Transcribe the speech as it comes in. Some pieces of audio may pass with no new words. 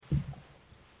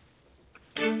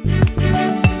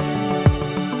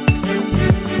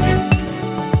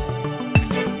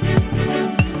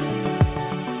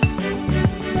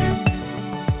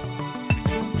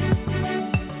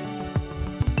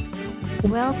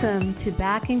Welcome to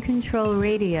Back in Control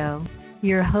Radio.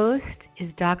 Your host is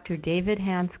Dr. David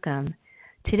Hanscom.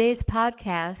 Today's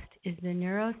podcast is the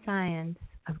neuroscience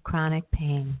of chronic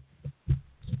pain.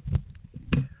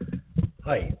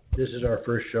 Hi, this is our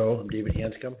first show. I'm David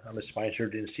Hanscom. I'm a spine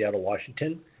surgeon in Seattle,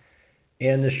 Washington.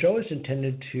 And the show is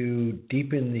intended to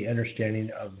deepen the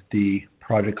understanding of the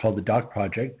project called the DOC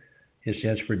Project. It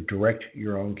stands for Direct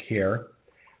Your Own Care.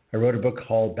 I wrote a book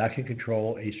called Back in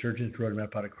Control, A Surgeon's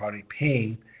Roadmap Out of Chronic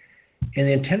Pain. And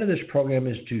the intent of this program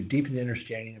is to deepen the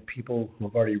understanding of people who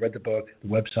have already read the book, the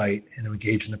website, and have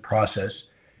engaged in the process.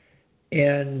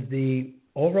 And the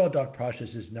overall DOC process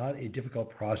is not a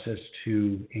difficult process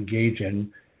to engage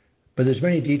in, but there's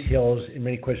many details and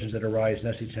many questions that arise, and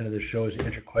that's the intent of the show, is to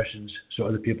answer questions so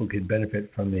other people can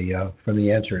benefit from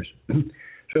the answers. So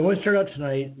I want to start out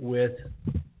tonight with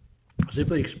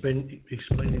simply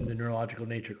explaining the neurological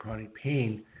nature of chronic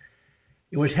pain.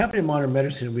 And what's happened in modern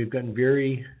medicine, we've gotten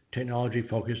very technology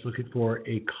focused, looking for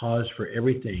a cause for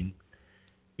everything.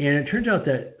 And it turns out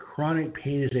that chronic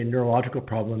pain is a neurological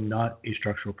problem, not a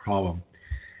structural problem.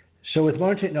 So with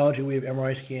modern technology, we have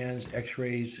MRI scans,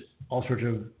 x-rays, all sorts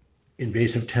of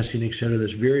invasive testing, et cetera,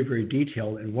 that's very, very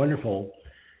detailed and wonderful.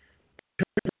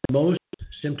 Most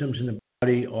symptoms in the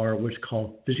body are what's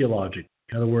called physiologic.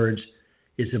 In other words,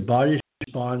 it's the body's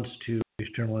response to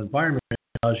external environment that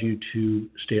allows you to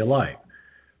stay alive.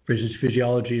 For instance,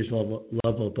 physiology is level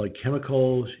of blood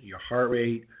chemicals, your heart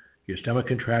rate, your stomach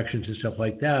contractions, and stuff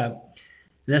like that.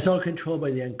 And that's all controlled by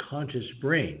the unconscious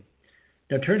brain.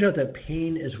 Now, it turns out that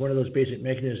pain is one of those basic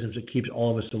mechanisms that keeps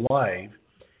all of us alive.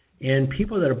 And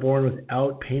people that are born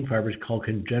without pain fibers, called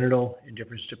congenital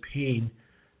indifference to pain,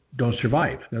 don't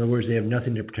survive. In other words, they have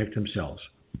nothing to protect themselves.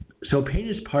 So pain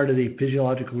is part of the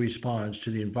physiological response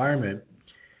to the environment.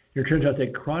 It turns out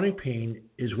that chronic pain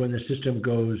is when the system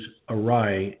goes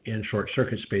awry and short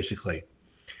circuits, basically.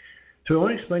 So I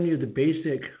want to explain to you the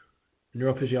basic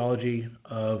neurophysiology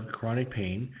of chronic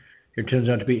pain. It turns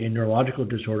out to be a neurological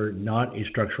disorder, not a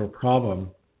structural problem.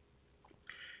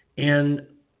 And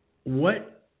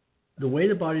the way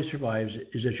the body survives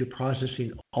is that you're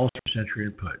processing all sensory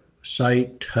input: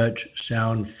 sight, touch,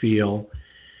 sound, feel.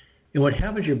 And what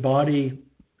happens, your body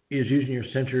is using your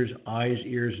sensors, eyes,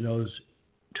 ears, nose,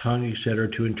 tongue, etc.,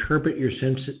 to interpret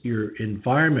your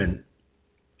environment.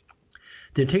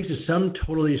 Then it takes the sum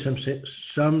total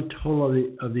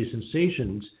of these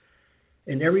sensations,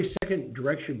 and every second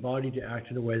directs your body to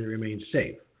act in a way that remains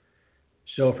safe.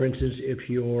 So, for instance, if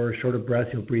you're short of breath,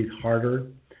 you'll breathe harder.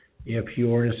 If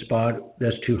you're in a spot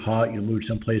that's too hot, you'll move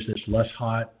someplace that's less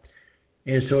hot.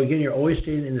 And so, again, you're always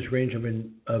staying in this range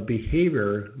of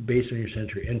behavior based on your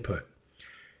sensory input.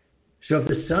 So if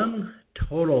the sum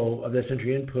total of that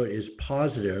sensory input is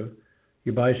positive,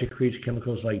 your body secretes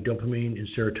chemicals like dopamine and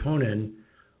serotonin,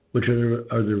 which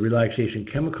are the relaxation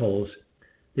chemicals.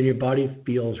 Then your body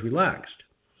feels relaxed.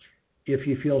 If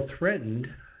you feel threatened,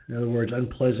 in other words,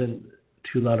 unpleasant,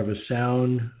 too loud of a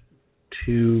sound,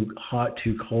 too hot,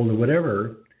 too cold, or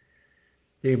whatever,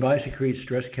 then your body secretes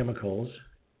stress chemicals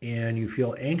and you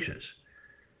feel anxious.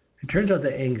 It turns out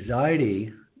that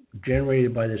anxiety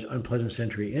generated by this unpleasant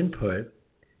sensory input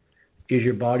is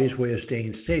your body's way of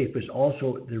staying safe, but it's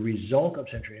also the result of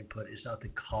sensory input. It's not the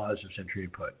cause of sensory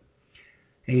input.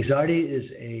 Anxiety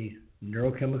is a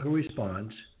neurochemical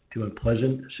response to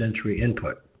unpleasant sensory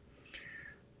input.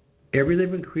 Every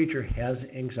living creature has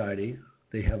anxiety.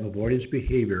 They have avoidance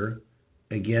behavior.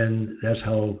 Again, that's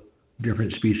how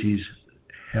different species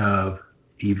have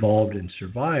evolved and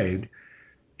survived,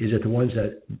 is that the ones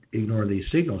that ignore these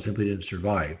signals simply didn't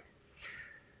survive.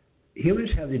 Humans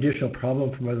have the additional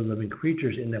problem from other living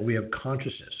creatures in that we have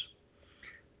consciousness.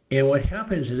 And what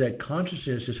happens is that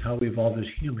consciousness is how we evolved as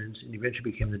humans and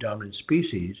eventually became the dominant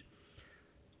species.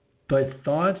 But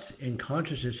thoughts and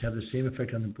consciousness have the same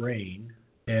effect on the brain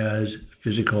as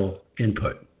physical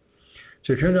input.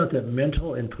 So it turns out that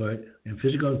mental input and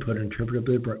physical input are interpreted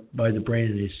by the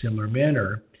brain in a similar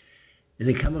manner, and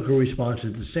the chemical response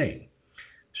is the same.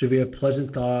 So if you have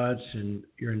pleasant thoughts and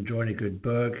you're enjoying a good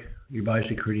book, your body's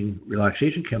secreting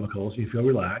relaxation chemicals, and you feel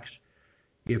relaxed.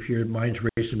 If your mind's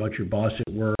racing about your boss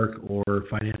at work or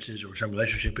finances or some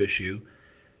relationship issue,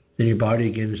 then your body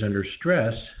again is under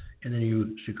stress, and then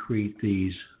you secrete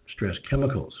these stress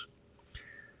chemicals.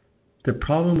 The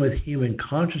problem with human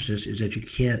consciousness is that you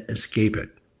can't escape it.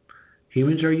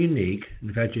 Humans are unique in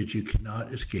the fact that you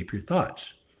cannot escape your thoughts.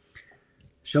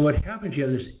 So what happens, you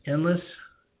have this endless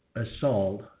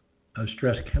assault of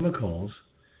stress chemicals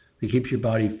that keeps your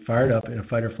body fired up in a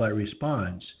fight or flight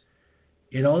response.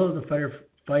 And although the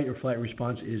fight or flight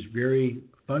response is very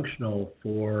functional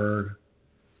for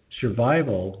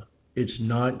survival, it's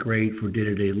not great for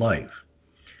day-to-day life.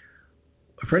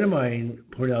 A friend of mine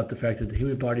pointed out the fact that the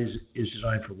human body is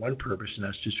designed for one purpose, and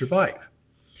that's to survive.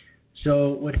 So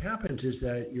what happens is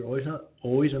that you're always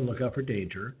on the lookout for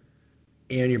danger,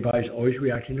 and your body's always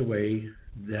reacting in a way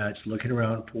that's looking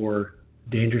around for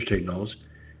danger signals.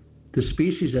 The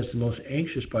species that's the most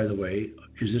anxious, by the way,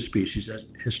 is the species that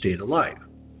has stayed alive.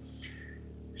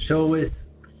 So with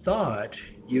thought,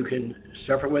 you can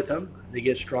suffer with them. They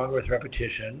get stronger with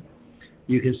repetition.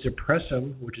 You can suppress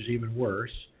them, which is even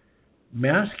worse.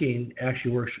 Masking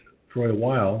actually works for a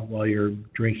while you're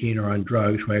drinking or on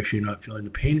drugs, where actually you're not feeling the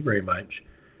pain very much.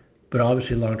 But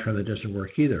obviously, long term, that doesn't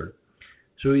work either.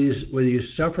 So whether you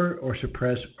suffer or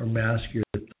suppress or mask your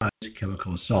thoughts,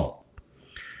 chemical assault.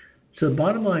 So the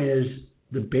bottom line is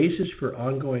the basis for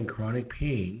ongoing chronic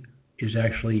pain is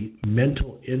actually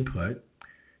mental input.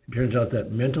 It turns out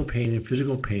that mental pain and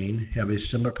physical pain have a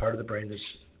similar part of the brain that's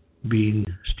being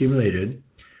stimulated.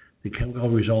 The chemical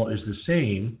result is the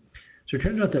same. So it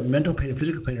turns out that mental pain and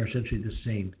physical pain are essentially the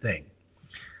same thing.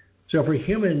 So for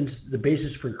humans, the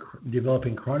basis for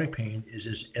developing chronic pain is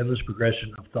this endless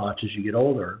progression of thoughts as you get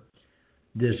older,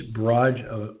 this barrage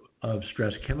of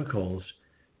stress chemicals,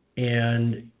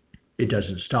 and it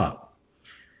doesn't stop.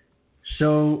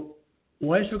 So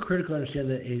why it's so critical to understand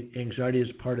that anxiety is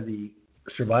part of the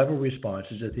survival response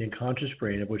is that the unconscious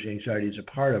brain, of which anxiety is a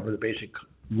part of, or the basic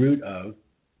root of,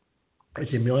 is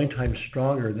 1,000,000 times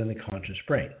stronger than the conscious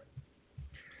brain.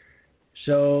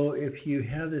 So if you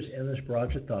have this endless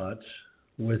barrage of thoughts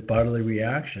with bodily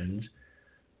reactions,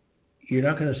 you're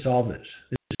not going to solve this.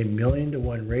 This is a 1,000,000 to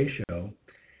 1 ratio.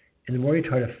 And the more you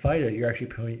try to fight it, you're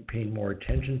actually paying more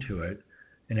attention to it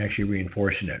and actually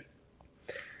reinforcing it.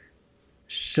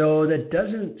 So that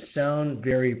doesn't sound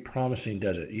very promising,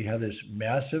 does it? You have this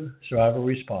massive survival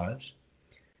response.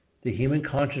 The human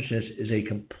consciousness is a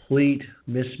complete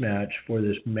mismatch for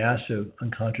this massive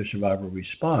unconscious survival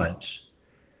response.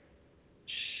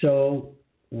 So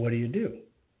what do you do?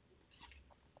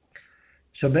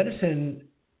 So medicine,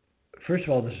 first of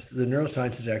all, the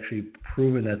neuroscience has actually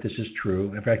proven that this is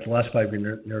true. In fact, the last 5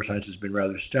 years, neuroscience has been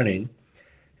rather stunning.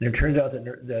 And it turns out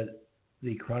that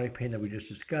the chronic pain that we just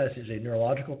discussed is a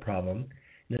neurological problem,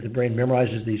 and that the brain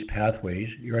memorizes these pathways.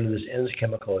 You're under this endless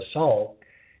chemical assault,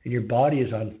 and your body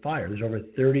is on fire. There's over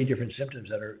 30 different symptoms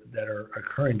that are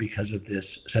occurring because of this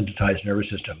sensitized nervous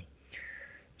system.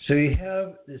 So you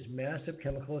have this massive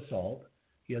chemical assault.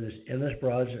 You have this endless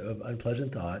barrage of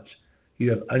unpleasant thoughts. You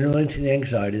have unrelenting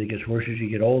anxiety that gets worse as you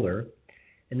get older.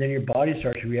 And then your body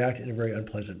starts to react in a very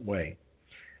unpleasant way.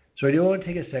 So I do want to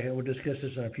take a second, we'll discuss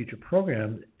this on a future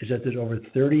program, is that there's over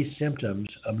 30 symptoms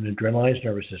of an adrenalized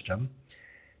nervous system.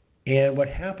 And what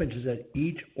happens is that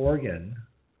each organ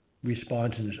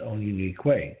responds in its own unique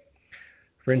way.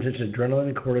 For instance, adrenaline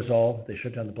and cortisol, they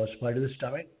shut down the blood supply to the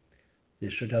stomach. They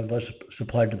shut down the blood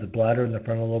supply to the bladder and the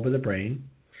frontal lobe of the brain.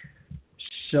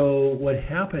 So what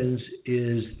happens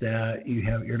is that you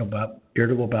have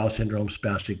irritable bowel syndrome,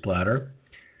 spastic bladder.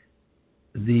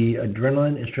 The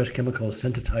adrenaline and stress chemicals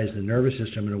sensitize the nervous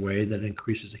system in a way that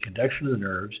increases the conduction of the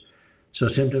nerves. So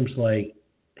symptoms like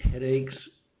headaches,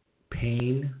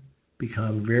 pain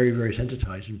become very, very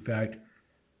sensitized. In fact,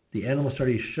 the animal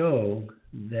studies show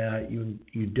that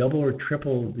you double or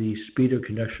triple the speed of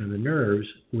conduction of the nerves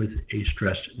with a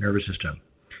stressed nervous system.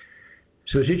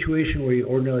 So a situation where you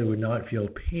ordinarily would not feel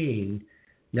pain,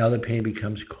 now the pain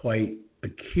becomes quite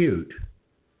acute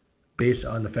based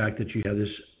on the fact that you have this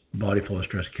body full of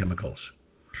stress chemicals.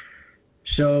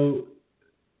 So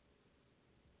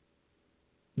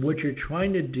what you're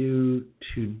trying to do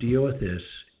to deal with this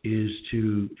is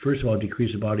to, first of all,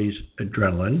 decrease the body's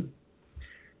adrenaline.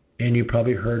 And you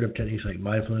probably heard of techniques like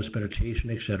mindfulness, meditation,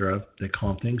 etc., that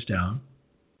calm things down.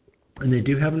 And they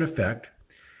do have an effect.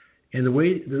 And the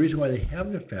reason why they have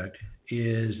an effect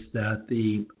is that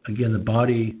the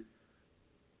body,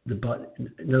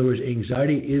 in other words,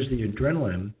 anxiety is the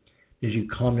adrenaline. As you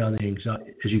calm down the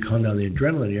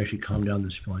adrenaline, you actually calm down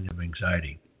this feeling of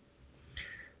anxiety.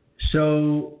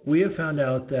 So we have found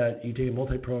out that you take a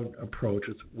multi-pronged approach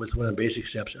with one of the basic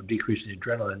steps of decreasing the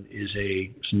adrenaline is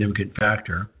a significant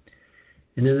factor.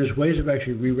 And then there's ways of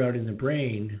actually rerouting the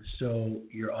brain so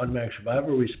your automatic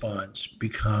survival response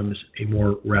becomes a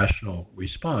more rational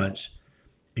response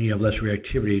and you have less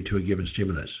reactivity to a given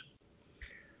stimulus.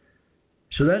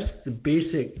 So that's the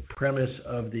basic premise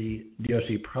of the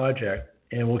DOC project,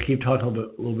 and we'll keep talking a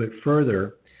little bit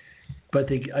further. But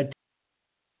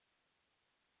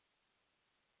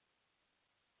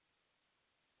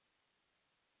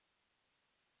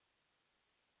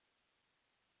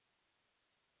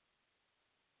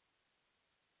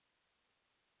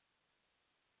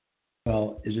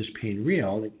well, is this pain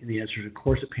real? And the answer is, of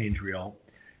course, the pain's real,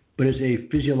 but it's a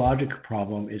physiological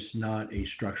problem. It's not a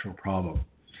structural problem.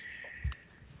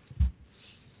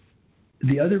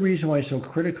 The other reason why it's so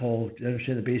critical to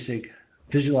understand the basic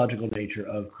physiological nature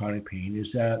of chronic pain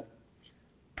is that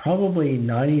probably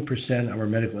 90% of our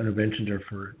medical interventions are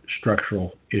for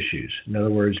structural issues. In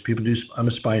other words, I'm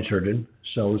a spine surgeon,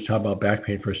 so let's talk about back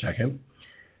pain for a second,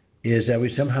 is that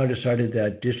we somehow decided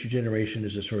that disc degeneration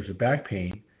is a source of back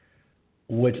pain.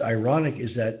 What's ironic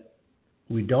is that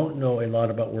we don't know a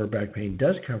lot about where back pain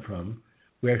does come from.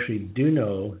 We actually do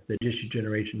know that disc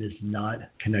degeneration is not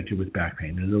connected with back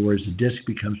pain. In other words, the disc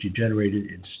becomes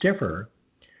degenerated and stiffer,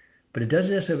 but it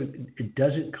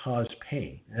doesn't cause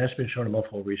pain. And that's been shown in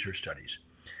multiple research studies.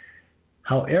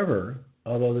 However,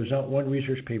 although there's not one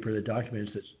research paper that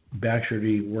documents that back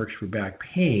surgery works for back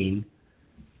pain,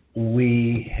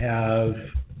 we have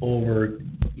over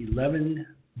 $11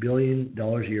 billion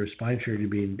a year of spine surgery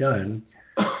being done,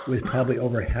 with probably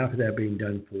over half of that being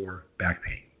done for back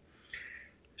pain.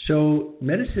 So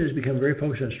medicine has become very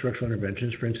focused on structural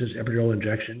interventions. For instance, epidural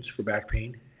injections for back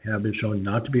pain have been shown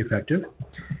not to be effective.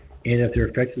 And if they're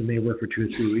effective, they may work for 2 or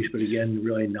 3 weeks, but again,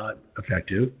 really not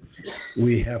effective.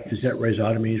 We have facet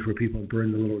rhizotomies where people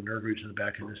burn the little nerve roots in the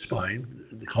back of the spine.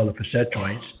 They call them facet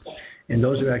joints. And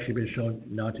those have actually been shown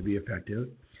not to be effective.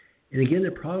 And again,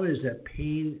 the problem is that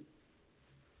pain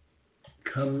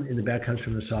in the back comes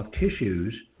from the soft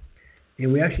tissues,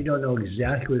 and we actually don't know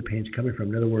exactly where the pain's coming from.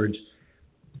 In other words,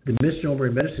 the misnomer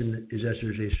in medicine is that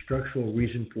there's a structural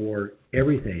reason for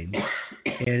everything,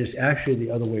 and it's actually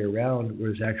the other way around,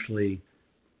 where it's actually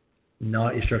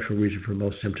not a structural reason for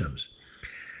most symptoms.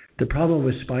 The problem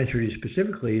with spine surgery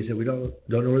specifically is that we don't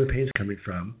know where the pain's coming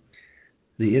from.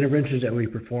 The interventions that we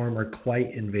perform are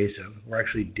quite invasive. We're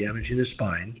actually damaging the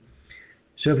spine.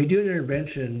 So if you do an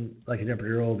intervention like an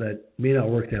epidural that may not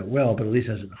work that well, but at least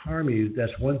doesn't harm you,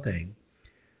 that's one thing.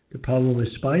 The problem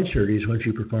with spine surgery is once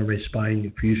you perform a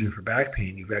spine fusion for back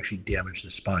pain, you've actually damaged the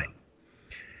spine.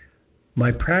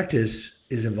 My practice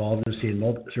is involved in seeing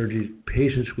multiple surgery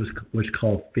patients with what's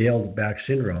called failed back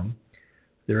syndrome.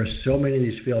 There are so many of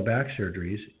these failed back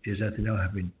surgeries is that they now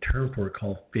have a term for it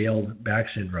called failed back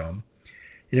syndrome.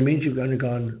 And it means you've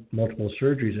undergone multiple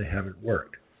surgeries that haven't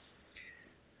worked.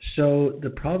 So the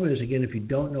problem is, again, if you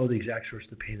don't know the exact source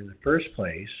of the pain in the first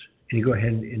place, and you go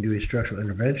ahead and do a structural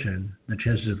intervention, the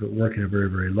chances of it working are very,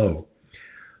 very low.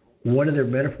 One of the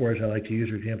metaphors I like to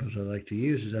use, or examples I like to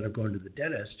use, is that of going to the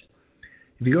dentist.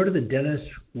 If you go to the dentist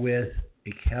with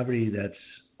a cavity that's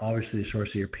obviously the source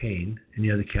of your pain, and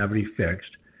you have the cavity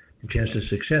fixed, the chance of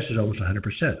success is almost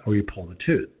 100%, or you pull the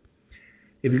tooth.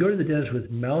 If you go to the dentist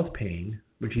with mouth pain,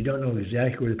 but you don't know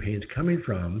exactly where the pain is coming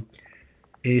from,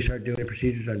 and you start doing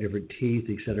procedures on different teeth,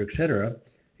 et cetera,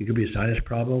 it could be a sinus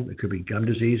problem, it could be gum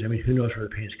disease. I mean, who knows where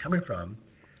the pain is coming from?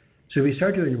 So if you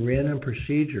start doing random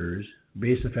procedures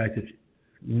based on the fact that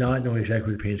not knowing exactly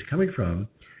where the pain is coming from,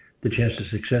 the chance of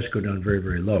success go down very,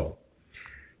 very low.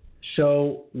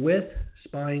 So with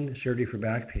spine surgery for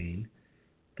back pain,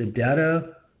 the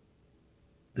data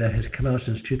that has come out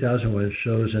since 2001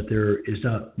 shows that there is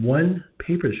not one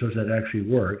paper that shows that it actually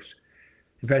works.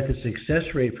 In fact, the success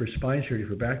rate for spine surgery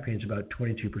for back pain is about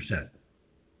 22%.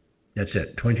 That's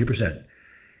it, 22%.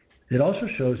 It also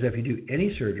shows that if you do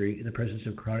any surgery in the presence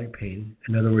of chronic pain,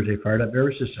 in other words, a fired up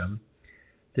nervous system,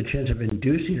 the chance of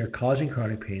inducing or causing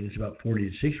chronic pain is about 40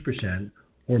 to 60%,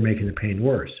 or making the pain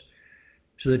worse.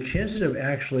 So the chances of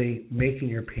actually making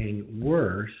your pain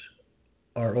worse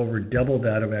are over double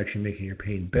that of actually making your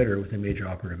pain better with a major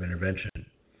operative intervention.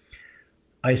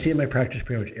 I see in my practice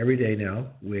pretty much every day now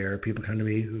where people come to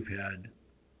me who've had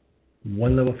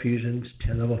 1-level fusions,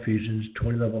 10-level fusions,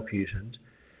 20-level fusions,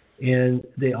 and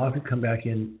they often come back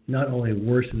in not only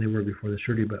worse than they were before the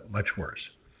surgery, but much worse.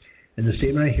 And the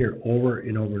statement I hear over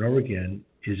and over and over again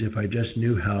is, if I just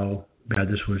knew how bad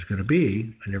this was going to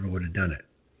be, I never would have done it.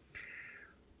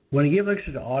 When I give lectures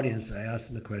to the audience, I ask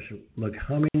them the question, look,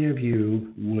 how many of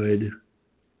you would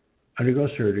undergo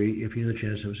surgery if you knew the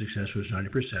chance of success was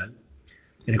 90%?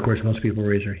 And of course, most people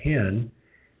raise their hand.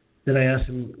 Then I ask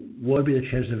them, what would be the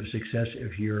chance of success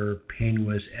if your pain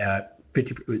was at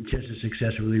 50%, chance of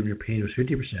success of relieving your pain was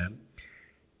 50%?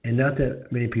 And not that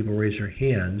many people raise their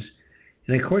hands.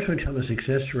 And of course, when I tell them the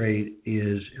success rate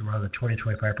is around the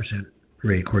 20-25%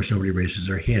 rate, of course, nobody raises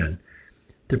their hand.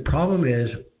 The problem is,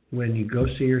 when you go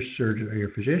see your surgeon or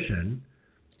your physician,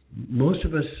 most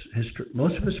of us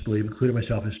believe, including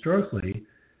myself historically,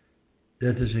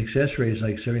 that the success rate is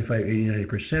like 75, 80,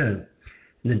 90%,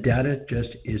 and the data just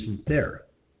isn't there.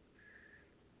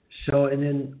 So, and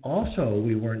then also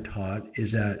we weren't taught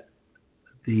is that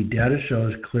the data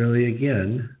shows clearly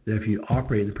again that if you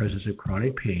operate in the presence of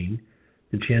chronic pain,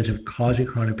 the chance of causing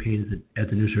chronic pain at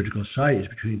the neurosurgical site is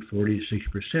between 40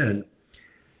 to 60%.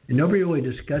 And nobody really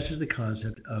discusses the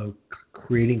concept of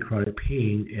creating chronic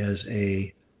pain as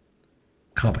a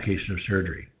complication of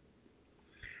surgery.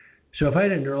 So if I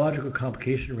had a neurological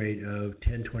complication rate of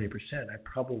 10, 20%, I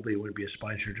probably wouldn't be a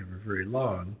spine surgeon for very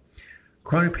long.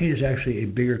 Chronic pain is actually a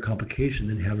bigger complication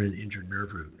than having an injured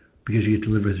nerve root because you get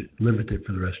to live with it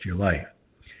for the rest of your life.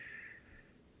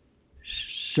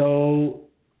 So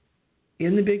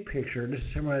in the big picture, just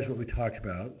to summarize what we talked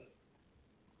about,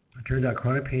 it turns out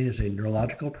chronic pain is a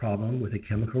neurological problem with a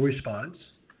chemical response.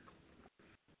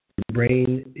 The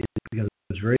brain becomes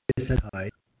very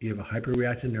sensitized. You have a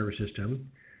hyperreactive nervous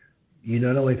system. You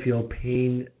not only feel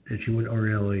pain that you wouldn't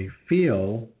ordinarily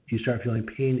feel, you start feeling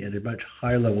pain at a much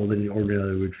higher level than you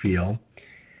ordinarily would feel.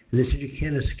 And then since you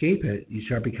can't escape it, you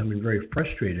start becoming very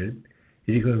frustrated.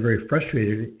 As you become very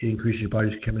frustrated, it increases your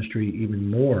body's chemistry even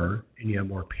more, and you have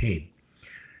more pain.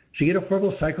 So you get a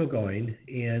horrible cycle going,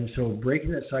 and so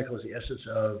breaking that cycle is the essence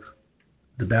of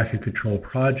the Back in Control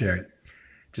project.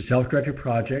 It's a self-directed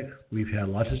project. We've had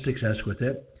lots of success with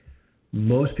it.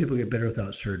 Most people get better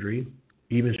without surgery.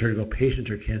 Even surgical patients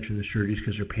are canceling the surgeries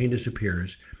because their pain disappears.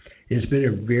 It's been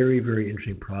a very, very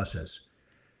interesting process.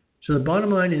 So the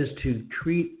bottom line is to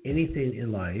treat anything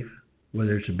in life,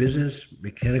 whether it's a business,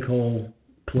 mechanical,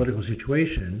 political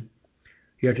situation,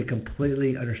 you have to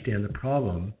completely understand the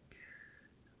problem.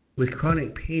 With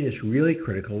chronic pain, it's really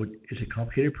critical. It's a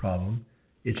complicated problem.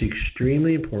 It's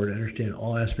extremely important to understand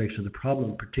all aspects of the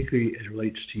problem, particularly as it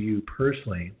relates to you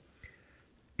personally.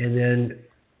 And then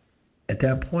at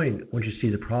that point, once you see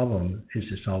the problem,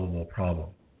 it's a solvable problem.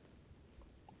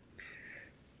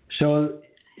 So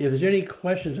if there's any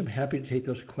questions, I'm happy to take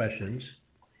those questions.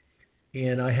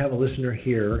 And I have a listener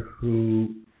here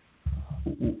who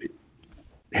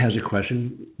has a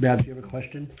question. Babs, do you have a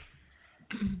question?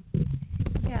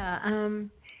 Yeah.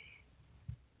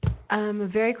 A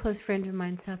very close friend of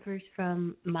mine suffers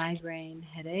from migraine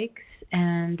headaches.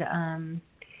 And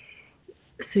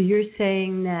so you're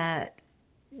saying that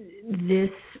this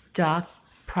doc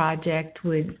project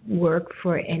would work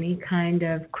for any kind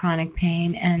of chronic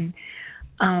pain, and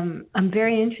I'm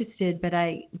very interested,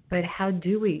 but how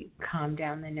do we calm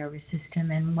down the nervous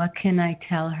system, and what can I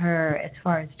tell her as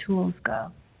far as tools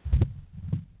go?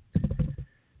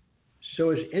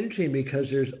 So it's interesting because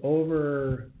there's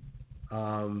over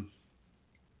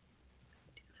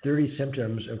 30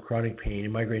 symptoms of chronic pain,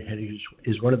 and migraine headaches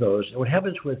is one of those. And what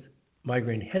happens with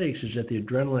migraine headaches is that the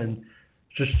adrenaline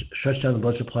just shuts down the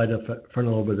blood supply to the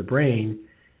frontal lobe of the brain.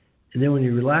 And then when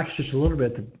you relax just a little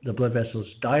bit, the blood vessels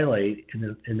dilate,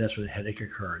 and that's when the headache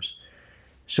occurs.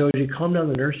 So as you calm down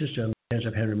the nervous system, it ends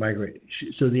up having a migraine.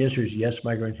 So the answer is yes,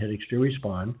 migraine headaches do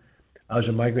respond. I was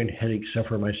a migraine headache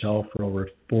sufferer myself for over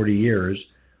 40 years.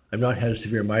 I've not had a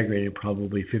severe migraine in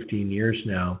probably 15 years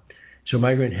now. So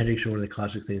migraine headaches are one of the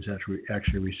classic things that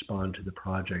actually respond to the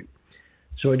project.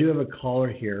 So I do have a caller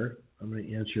here. I'm going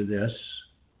to answer this.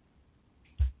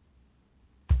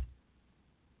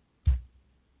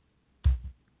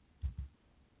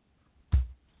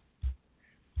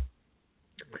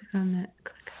 Click on that.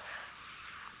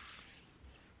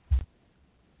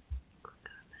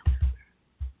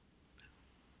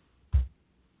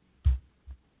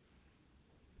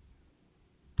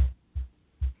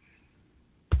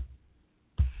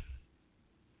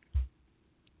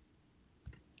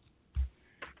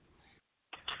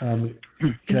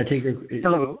 Can I take your?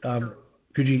 Hello.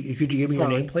 Could you give me your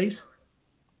name, please?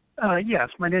 Yes,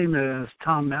 my name is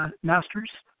Tom Masters.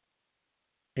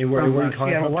 And where are you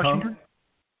calling Seattle, from, Washington.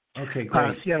 Tom? Okay,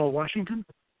 great. Seattle, Washington.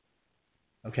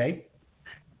 Okay.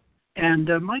 And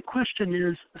my question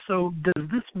is, so does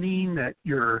this mean that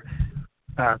your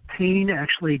pain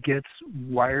actually gets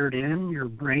wired in? Your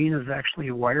brain is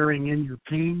actually wiring in your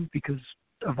pain because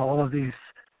of all of these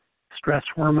stress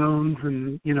hormones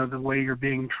and, the way you're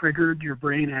being triggered? Your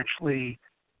brain actually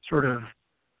sort of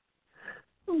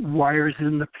wires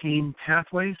in the pain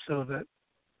pathway so that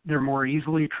they're more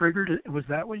easily triggered. Was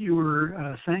that what you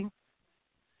were saying?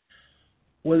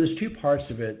 Well, there's two parts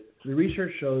of it. The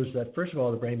research shows that, first of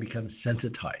all, the brain becomes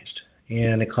sensitized.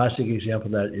 And a classic example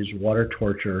of that is water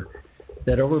torture,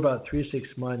 that over about 3 to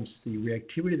 6 months, the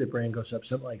reactivity of the brain goes up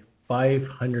something like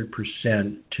 500%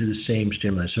 to the same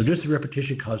stimulus. So just the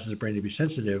repetition causes the brain to be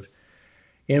sensitive.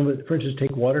 And with, for instance,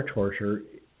 take water torture,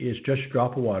 is just a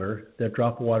drop of water. That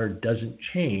drop of water doesn't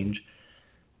change,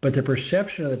 but the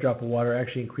perception of the drop of water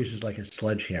actually increases like a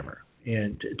sledgehammer.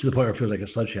 And to the point where it feels like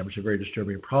a sledgehammer. It's a very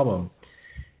disturbing problem.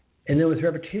 And then with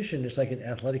repetition, it's like an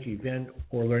athletic event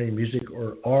or learning music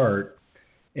or art.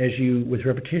 with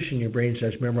repetition, your brain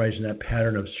starts memorizing that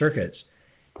pattern of circuits.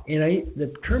 And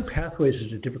the term pathways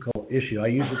is a difficult issue. I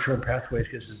use the term pathways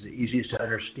because it's the easiest to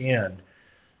understand.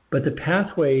 But the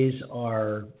pathways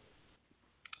are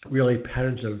really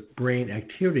patterns of brain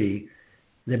activity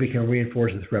that become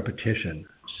reinforced with repetition.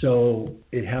 So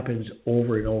it happens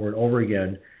over and over and over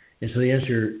again. And so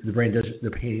the brain does,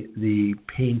 the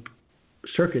pain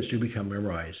circuits do become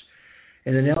memorized.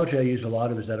 And the analogy I use a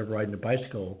lot of is that of riding a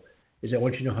bicycle, is that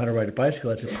once you know how to ride a bicycle,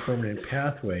 that's a permanent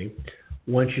pathway.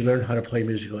 Once you learn how to play a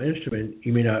musical instrument,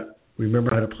 you may not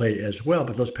remember how to play it as well,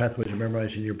 but those pathways are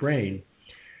memorized in your brain.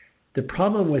 The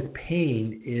problem with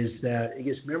pain is that it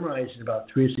gets memorized in about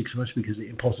 3 to 6 months because the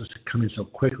impulses come in so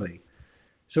quickly.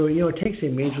 So, it takes a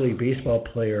Major League Baseball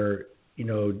player,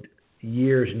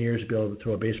 years and years to be able to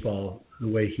throw a baseball the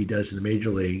way he does in the major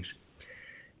leagues.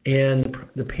 And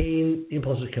the pain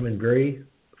impulses come in very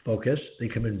focused. They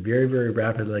come in very, very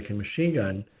rapidly like a machine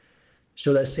gun.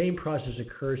 So that same process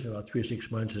occurs in about 3 to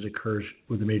 6 months as occurs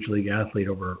with a major league athlete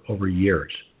over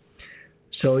years.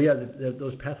 So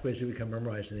those pathways do become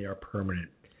memorized and they are permanent.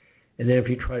 And then if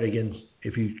you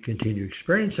continue to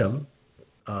experience them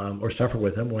or suffer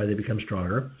with them, why they become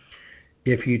stronger.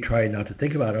 If you try not to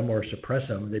think about them or suppress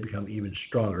them, they become even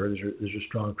stronger. There's a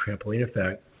strong trampoline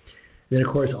effect. Then,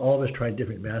 of course, all of us try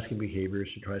different masking behaviors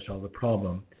to try to solve the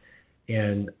problem.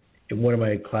 And one of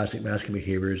my classic masking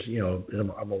behaviors, I'm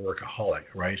a workaholic,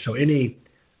 right? So any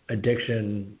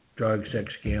addiction, drug,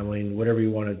 sex, gambling, whatever you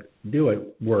want to do at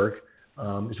work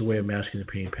is a way of masking the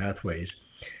pain pathways.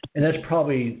 And that's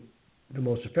probably the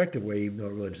most effective way, even though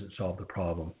it really doesn't solve the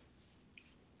problem.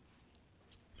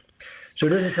 So it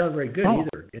doesn't sound very good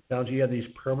either. It sounds you have these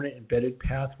permanent embedded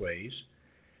pathways.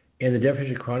 And the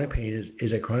definition of chronic pain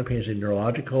is that chronic pain is a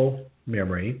neurological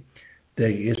memory that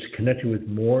is connected with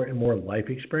more and more life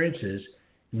experiences,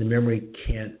 and the memory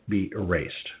can't be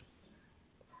erased.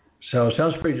 So it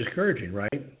sounds pretty discouraging,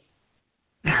 right?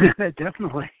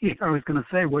 Definitely. I was going to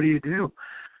say, what do you do?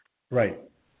 Right.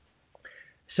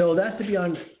 So that's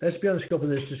beyond the scope of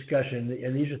this discussion,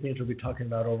 and these are things we'll be talking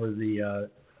about over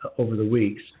the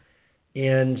weeks.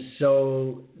 And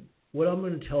so what I'm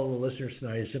going to tell the listeners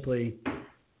tonight is simply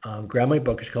grab my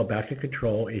book. It's called Back in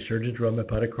Control, A Surgeon's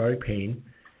Roadmap Out of Chronic Pain.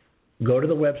 Go to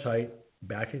the website,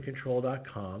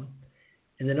 backincontrol.com.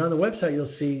 And then on the website,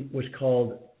 you'll see what's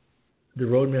called the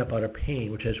Roadmap Out of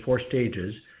Pain, which has 4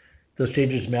 stages. Those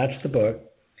stages match the book.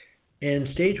 And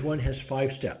stage 1 has 5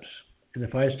 steps. And the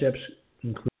 5 steps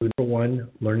include, number 1,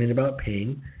 learning about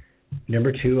pain.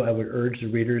 Number 2, I would urge the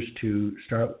readers to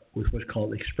start with what's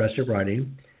called expressive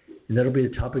writing. And that'll be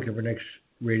the topic of our next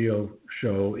radio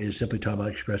show, is simply talking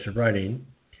about expressive writing.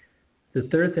 The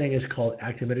third thing is called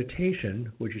active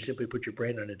meditation, which you simply put your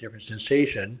brain on a different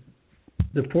sensation.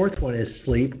 The fourth one is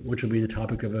sleep, which will be the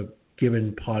topic of a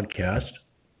given podcast.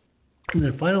 And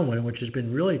the final one, which has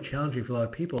been really challenging for a lot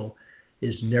of people,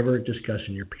 is never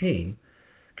discussing your pain.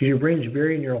 Because your brain is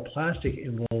very neuroplastic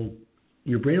and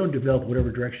your brain will develop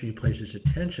whatever direction you place its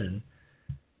attention.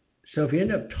 So if you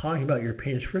end up talking about your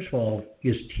pain, first of all,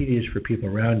 it's tedious for people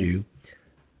around you.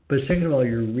 But second of all,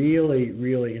 you're really,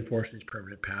 really enforcing these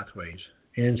permanent pathways.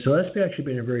 And so that's actually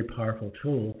been a very powerful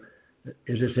tool,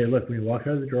 is to say, look, when you walk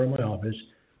out of the door of my office,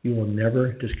 you will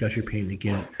never discuss your pain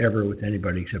again, ever, with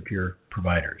anybody except your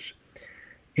providers.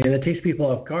 And it takes people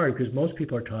off guard because most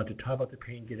people are taught to talk about the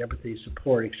pain, get empathy,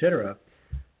 support, etc.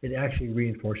 It actually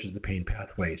reinforces the pain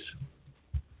pathways.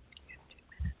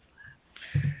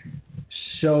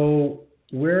 So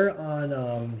we're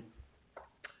on.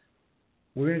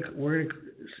 We're going to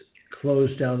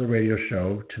close down the radio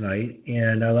show tonight,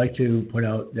 and I'd like to point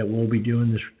out that we'll be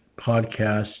doing this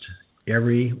podcast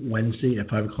every Wednesday at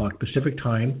 5 o'clock Pacific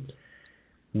time.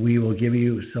 We will give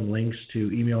you some links to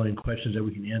email in questions that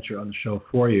we can answer on the show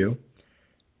for you.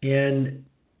 And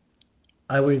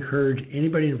I would encourage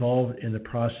anybody involved in the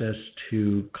process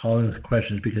to call in with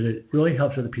questions, because it really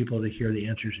helps other people to hear the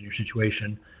answers in your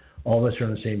situation. All of us are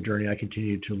on the same journey. I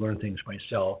continue to learn things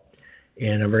myself,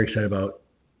 and I'm very excited about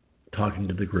talking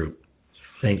to the group.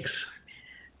 Thanks.